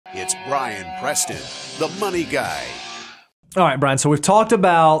It's Brian Preston, the money guy. All right, Brian, so we've talked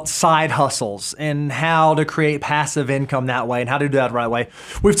about side hustles and how to create passive income that way and how to do that the right way.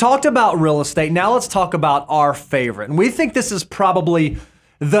 We've talked about real estate. Now let's talk about our favorite. And we think this is probably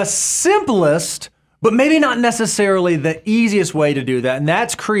the simplest, but maybe not necessarily the easiest way to do that. And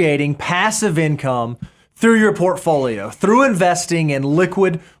that's creating passive income through your portfolio, through investing in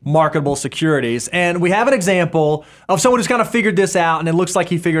liquid marketable securities. And we have an example of someone who's kind of figured this out, and it looks like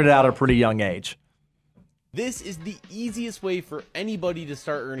he figured it out at a pretty young age. This is the easiest way for anybody to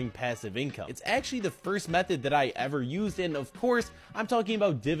start earning passive income. It's actually the first method that I ever used, and of course, I'm talking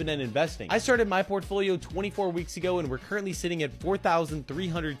about dividend investing. I started my portfolio 24 weeks ago, and we're currently sitting at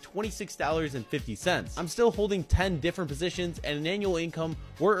 $4,326.50. I'm still holding 10 different positions, and an annual income,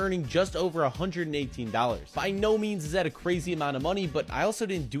 we're earning just over $118. By no means is that a crazy amount of money, but I also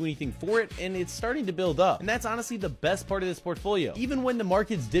didn't do anything for it, and it's starting to build up. And that's honestly the best part of this portfolio. Even when the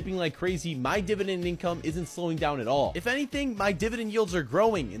market's dipping like crazy, my dividend income isn't slowing down at all. If anything, my dividend yields are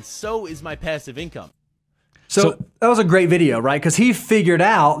growing, and so is my passive income. So that was a great video, right? Because he figured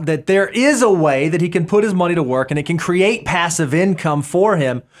out that there is a way that he can put his money to work and it can create passive income for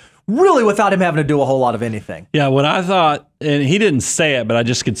him, really without him having to do a whole lot of anything. Yeah, what I thought, and he didn't say it, but I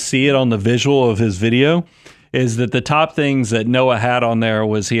just could see it on the visual of his video, is that the top things that Noah had on there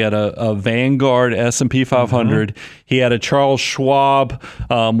was he had a Vanguard S&P 500. He had a Charles Schwab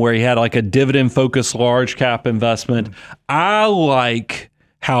where he had like a dividend-focused large cap investment. I like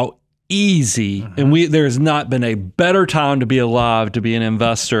how easy, and there's not been a better time to be alive to be an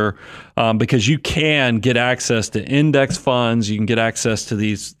investor because you can get access to index funds. You can get access to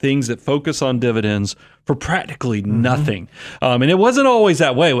these things that focus on dividends for practically nothing. And it wasn't always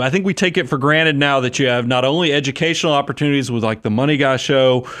that way. I think we take it for granted now that you have not only educational opportunities with like the Money Guy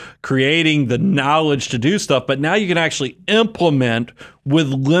Show, creating the knowledge to do stuff, but now you can actually implement with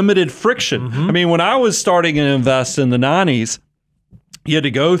limited friction. I mean, when I was starting to invest in the 90s, you had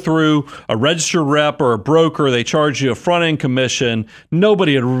to go through a registered rep or a broker. They charged you a front-end commission.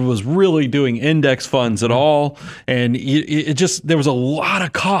 Nobody was really doing index funds at all. And there was a lot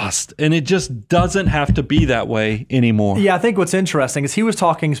of cost. And it just doesn't have to be that way anymore. Yeah, I think what's interesting is he was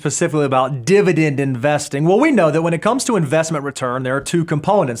talking specifically about dividend investing. Well, we know that when it comes to investment return, there are two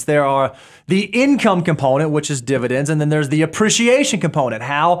components. There are the income component, which is dividends, and then there's the appreciation component,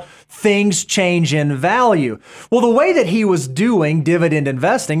 how things change in value. Well, the way that he was doing dividend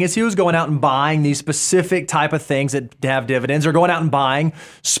investing is he was going out and buying these specific type of things that have dividends, or going out and buying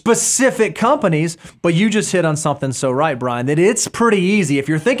specific companies. But you just hit on something so right, Brian, that it's pretty easy. If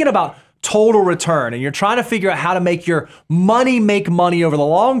you're thinking about total return and you're trying to figure out how to make your money make money over the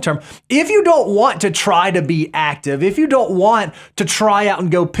long term, if you don't want to try to be active, if you don't want to try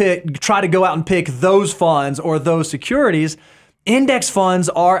to go out and pick those funds or those securities, index funds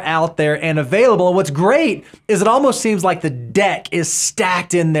are out there and available. And what's great is it almost seems like the deck is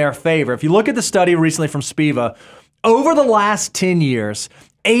stacked in their favor. If you look at the study recently from Spiva, over the last 10 years,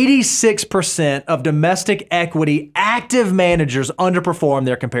 86% of domestic equity active managers underperform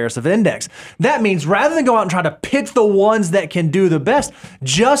their comparative index. That means rather than go out and try to pick the ones that can do the best,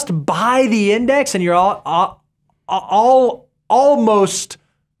 just buy the index and you're almost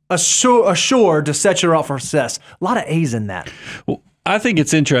assured to set you up for success. A lot of A's in that. Well, I think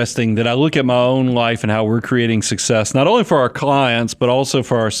it's interesting that I look at my own life and how we're creating success, not only for our clients, but also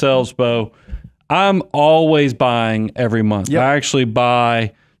for ourselves, Bo. I'm always buying every month. Yep. I actually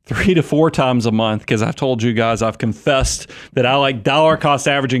buy 3 to 4 times a month because I've told you guys, I've confessed that I like dollar cost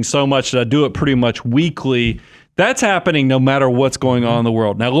averaging so much that I do it pretty much weekly. That's happening no matter what's going on in the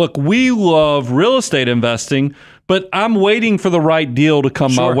world. Now, look, we love real estate investing, but I'm waiting for the right deal to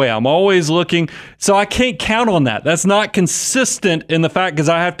come my way. I'm always looking, so I can't count on that. That's not consistent in the fact because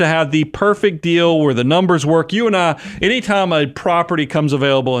I have to have the perfect deal where the numbers work. You and I, anytime a property comes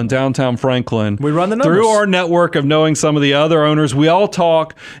available in downtown Franklin, we run the numbers. Through our network of knowing some of the other owners, we all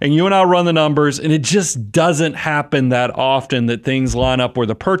talk, and you and I run the numbers, and it just doesn't happen that often that things line up where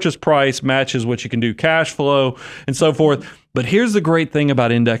the purchase price matches what you can do cash flow and so forth. But here's the great thing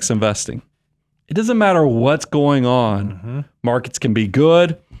about index investing. It doesn't matter what's going on. Markets can be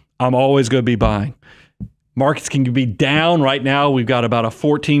good. I'm always going to be buying. Markets can be down. Right now, we've got about a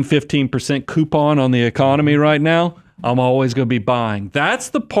 14, 15% coupon on the economy right now. I'm always going to be buying.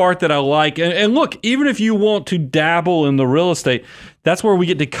 That's the part that I like. And look, even if you want to dabble in the real estate, that's where we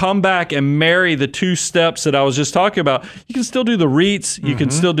get to come back and marry the two steps that I was just talking about. You can still do the REITs. You can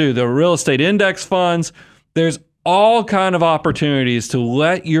still do the real estate index funds. There's all kind of opportunities to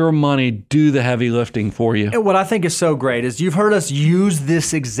let your money do the heavy lifting for you. And what I think is so great is you've heard us use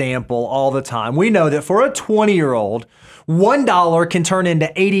this example all the time. We know that for a 20-year-old, $1 can turn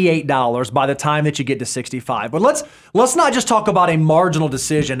into $88 by the time that you get to 65. But let's not just talk about a marginal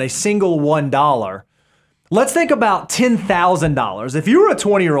decision, a single $1. Let's think about $10,000. If you were a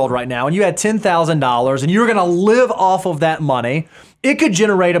 20-year-old right now and you had $10,000 and you were going to live off of that money, it could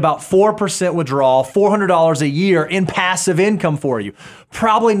generate about 4% withdrawal, $400 a year in passive income for you.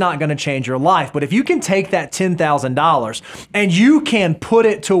 Probably not going to change your life, but if you can take that $10,000 and you can put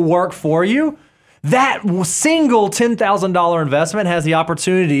it to work for you, that single $10,000 investment has the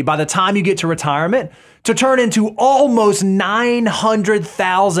opportunity by the time you get to retirement to turn into almost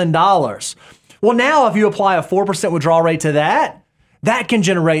 $900,000. Well, now if you apply a 4% withdrawal rate to that, that can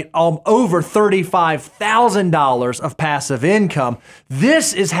generate over $35,000 of passive income.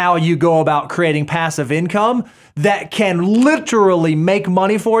 This is how you go about creating passive income that can literally make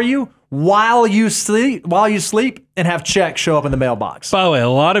money for you while you sleep and have checks show up in the mailbox. By the way, a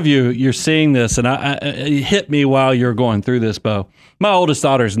lot of you're seeing this, and it hit me while you're going through this, Bo. My oldest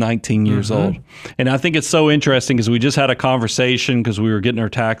daughter is 19 years old. And I think it's so interesting because we just had a conversation because we were getting her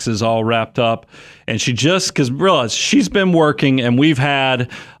taxes all wrapped up. And she realized she's been working, and we've had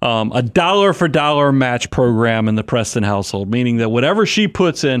a dollar for dollar match program in the Preston household, meaning that whatever she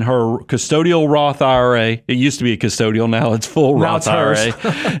puts in her custodial Roth IRA, it used to be a custodial, now it's full Roth IRA.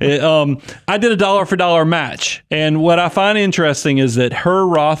 I did a dollar for dollar match. And what I find interesting is that her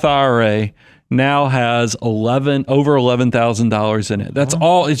Roth IRA now has over $11,000 in it. That's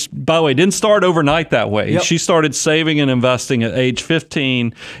all. It's, by the way, it didn't start overnight that way. Yep. She started saving and investing at age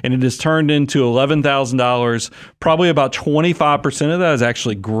 15, and it has turned into $11,000. Probably about 25% of that is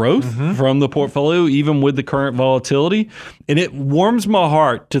actually growth from the portfolio, even with the current volatility. And it warms my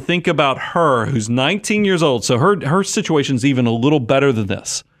heart to think about her, who's 19 years old. So her situation's even a little better than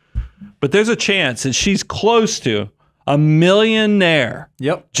this. But there's a chance that she's close to a millionaire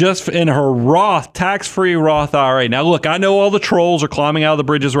just in her Roth, tax-free Roth IRA. Now, look, I know all the trolls are climbing out of the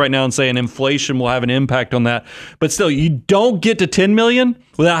bridges right now and saying inflation will have an impact on that. But still, you don't get to 10 million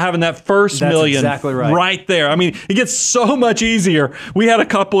without having that first million right there. I mean, it gets so much easier. We had a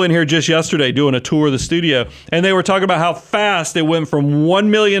couple in here just yesterday doing a tour of the studio, and they were talking about how fast it went from 1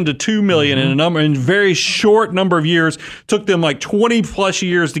 million to 2 million in a very short number of years. Took them like 20 plus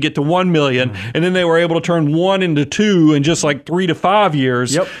years to get to 1 million, and then they were able to turn 1 into 2 in just like 3 to 5 years.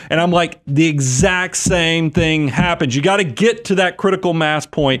 And I'm like, the exact same thing happens. You got to get to that critical mass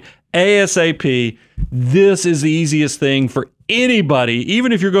point ASAP. This is the easiest thing for anybody,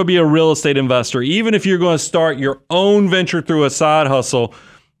 even if you're going to be a real estate investor, even if you're going to start your own venture through a side hustle,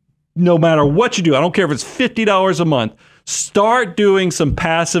 no matter what you do, I don't care if it's $50 a month, start doing some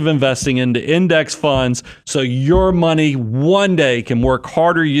passive investing into index funds so your money one day can work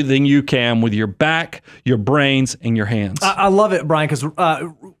harder than you can with your back, your brains, and your hands. I love it, Brian, because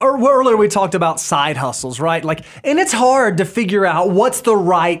earlier we talked about side hustles, right? And it's hard to figure out what's the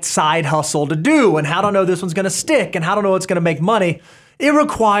right side hustle to do and how to know this one's going to stick and how to know it's going to make money. It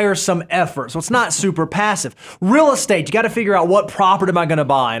requires some effort, so it's not super passive. Real estate, you got to figure out what property am I going to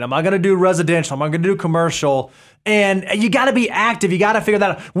buy, and am I going to do residential, am I going to do commercial, and you got to be active. You got to figure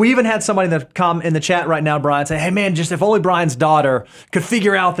that out. We even had somebody that come in the chat right now, Brian, say, hey man, just if only Brian's daughter could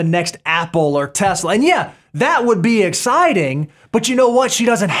figure out the next Apple or Tesla. And yeah, that would be exciting, but you know what? She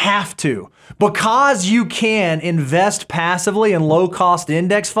doesn't have to. Because you can invest passively in low-cost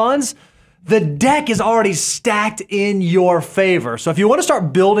index funds, the deck is already stacked in your favor. So if you want to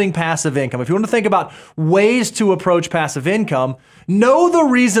start building passive income, if you want to think about ways to approach passive income, know the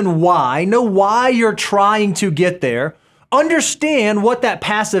reason why, know why you're trying to get there, understand what that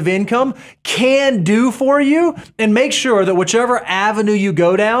passive income can do for you, and make sure that whichever avenue you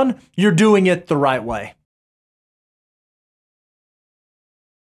go down, you're doing it the right way.